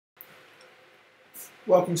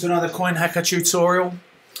Welcome to another coin hacker tutorial.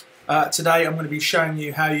 Today I'm going to be showing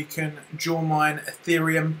you how you can dual mine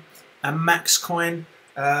Ethereum and Maxcoin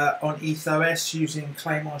on ethOS using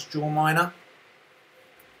Claymore's dual miner.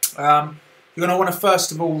 You're going to want to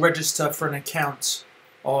first of all register for an account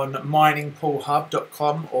on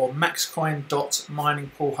miningpoolhub.com or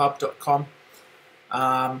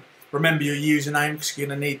maxcoin.miningpoolhub.com. Remember your username because you're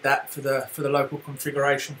going to need that for the local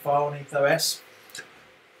configuration file on ethOS.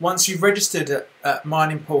 Once you've registered at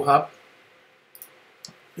MiningPoolHub,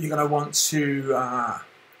 you're going to want to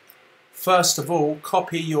first of all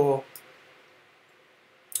copy your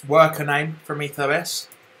worker name from ethOS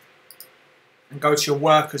and go to your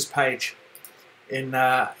workers page in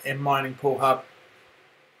MiningPoolHub.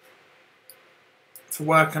 For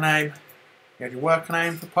worker name, you have your worker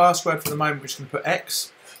name. For password, for the moment, we're just going to put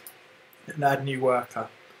X and add new worker.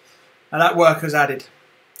 Now that worker's added,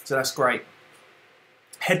 so that's great.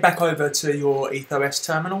 Head back over to your ethOS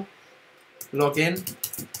terminal, log in.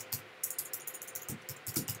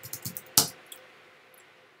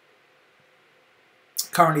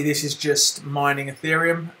 Currently this is just mining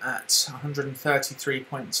Ethereum at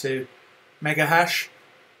 133.2 mega hash.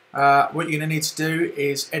 What you're going to need to do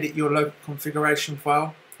is edit your local configuration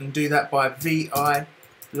file. You can do that by vi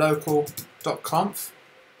local.conf,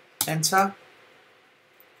 enter.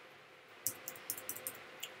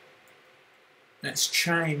 Let's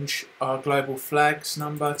change our global flags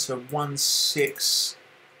number to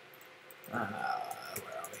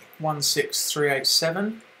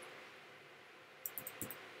 16387.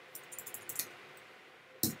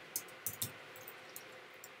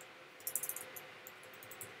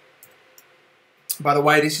 By the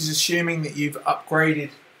way, this is assuming that you've upgraded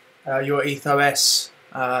your ethOS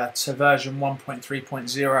to version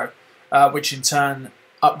 1.3.0, which in turn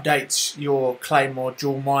updates your Claymore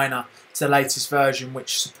dual miner to the latest version,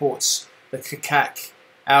 which supports the keccak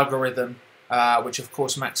algorithm, which of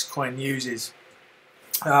course Maxcoin uses.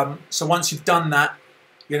 So once you've done that,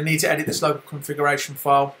 you're going to need to edit this local configuration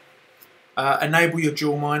file. Enable your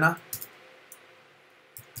dual miner.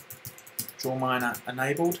 Dual miner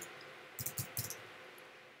enabled.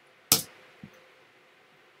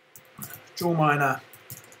 Dual miner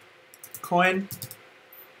coin.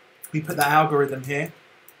 We put the algorithm here,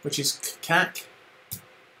 which is keccak.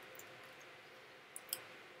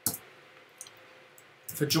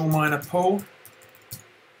 For dualminer-pool,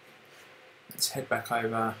 let's head back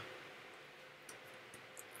over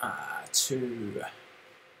to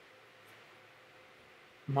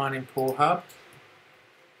MiningPoolHub,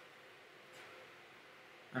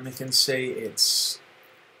 and we can see it's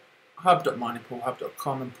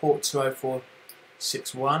hub.miningpoolhub.com and port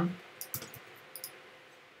 20461.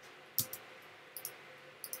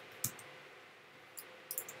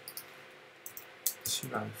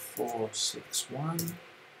 20461.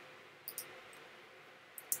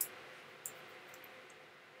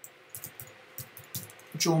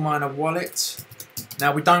 dualminer-wallet.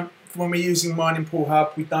 Now we don't, when we're using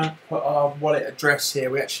MiningPoolHub, we don't put our wallet address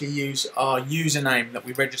here. We actually use our username that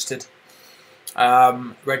we registered for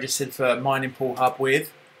MiningPoolHub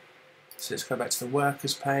with. So let's go back to the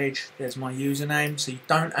workers page. There's my username. So you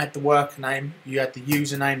don't add the worker name, you add the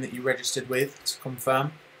username that you registered with to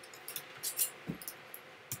confirm.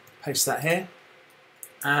 Paste that here.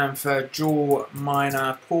 And for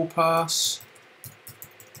dualminer-poolpass,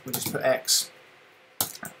 we'll just put X.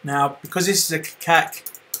 Now, because this is a keccak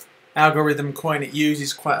algorithm coin, it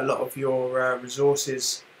uses quite a lot of your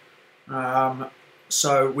resources.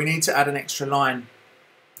 So we need to add an extra line,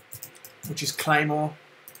 which is claymore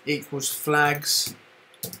equals flags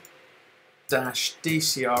dash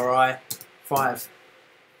dcri 5.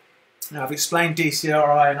 Now, I've explained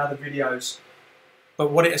dcri in other videos,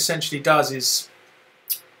 but what it essentially does is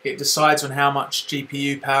it decides on how much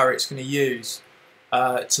GPU power it's going to use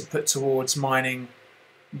to put towards mining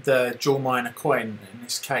the dual miner coin, in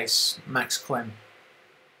this case Maxcoin.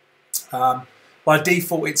 By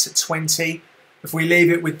default it's at 20. If we leave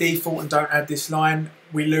it with default and don't add this line,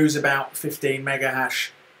 we lose about 15 mega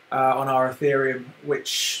hash on our Ethereum,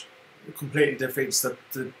 which completely defeats the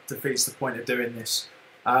point of doing this.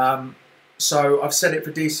 So I've set it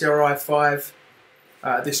for dcri 5.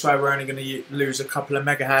 This way we're only going to lose a couple of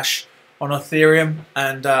mega hash on Ethereum,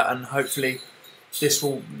 and hopefully this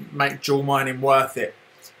will make dual mining worth it.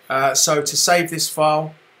 So to save this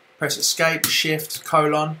file, press Escape, Shift,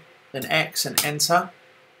 colon, then X and Enter.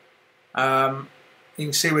 You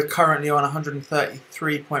can see we're currently on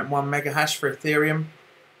 133.1 mega hash for Ethereum.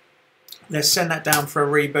 Let's send that down for a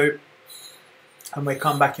reboot, and we'll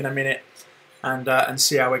come back in a minute and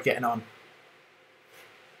see how we're getting on.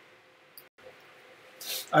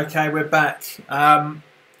 Okay, we're back.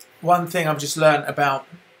 One thing I've just learned about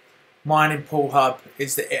mining pool hub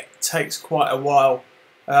is that it takes quite a while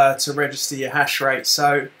to register your hash rate.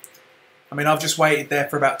 So, I mean, I've just waited there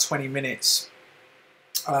for about 20 minutes.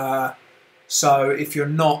 So if you're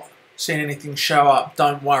not seeing anything show up,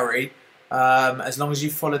 don't worry. As long as you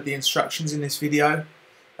followed the instructions in this video,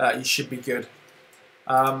 you should be good.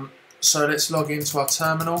 So let's log into our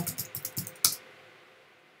terminal.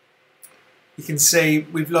 You can see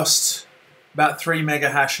we've lost about 3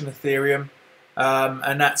 mega hash on Ethereum,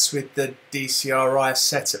 and that's with the dcri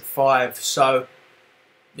set at 5. So,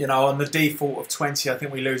 you know, on the default of 20, I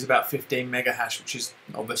think we lose about 15 mega hash, which is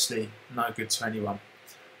obviously no good to anyone.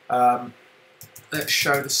 Let's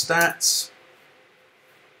show the stats.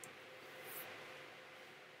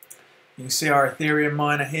 You can see our Ethereum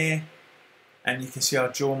miner here, and you can see our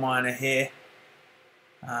dual miner here.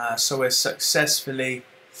 So we're successfully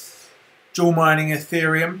dual mining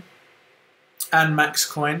Ethereum and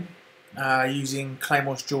Maxcoin using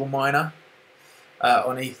Claymore's dual miner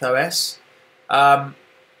on ethOS. A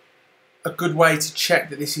good way to check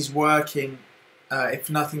that this is working, if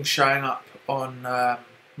nothing's showing up on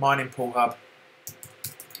mining pool hub,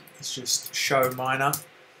 is just show miner.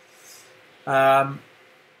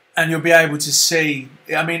 And you'll be able to see,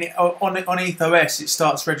 I mean, on ethOS it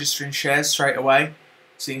starts registering shares straight away.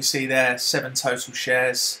 So you can see there 7 total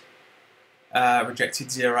shares,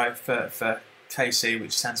 rejected 0 for KC,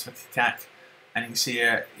 which stands for keccak, and you can see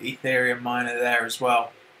a Ethereum miner there as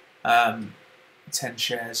well, 10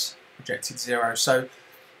 shares, rejected 0. So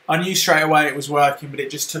I knew straight away it was working, but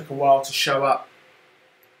it just took a while to show up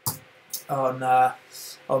on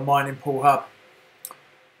mining pool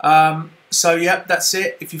hub. So yeah, that's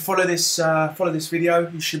it. If you follow this video,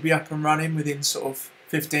 you should be up and running within sort of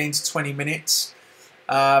 15 to 20 minutes.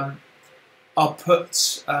 I'll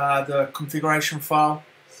put the configuration file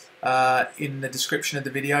in the description of the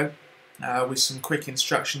video with some quick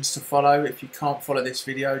instructions to follow. If you can't follow this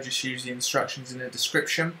video, just use the instructions in the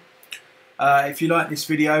description. If you like this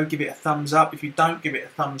video, give it a thumbs up. If you don't, give it a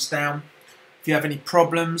thumbs down. If you have any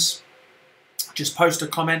problems, just post a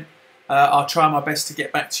comment. I'll try my best to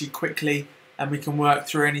get back to you quickly and we can work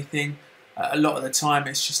through anything. A lot of the time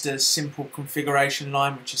it's just a simple configuration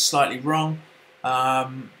line which is slightly wrong.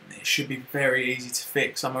 It should be very easy to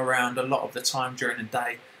fix. I'm around a lot of the time during the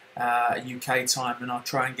day, UK time, and I'll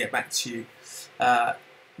try and get back to you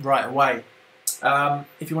right away.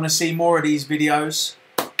 If you want to see more of these videos,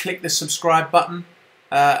 click the subscribe button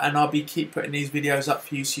and I'll keep putting these videos up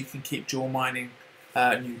for you so you can keep dual mining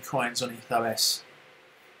new coins on ethOS.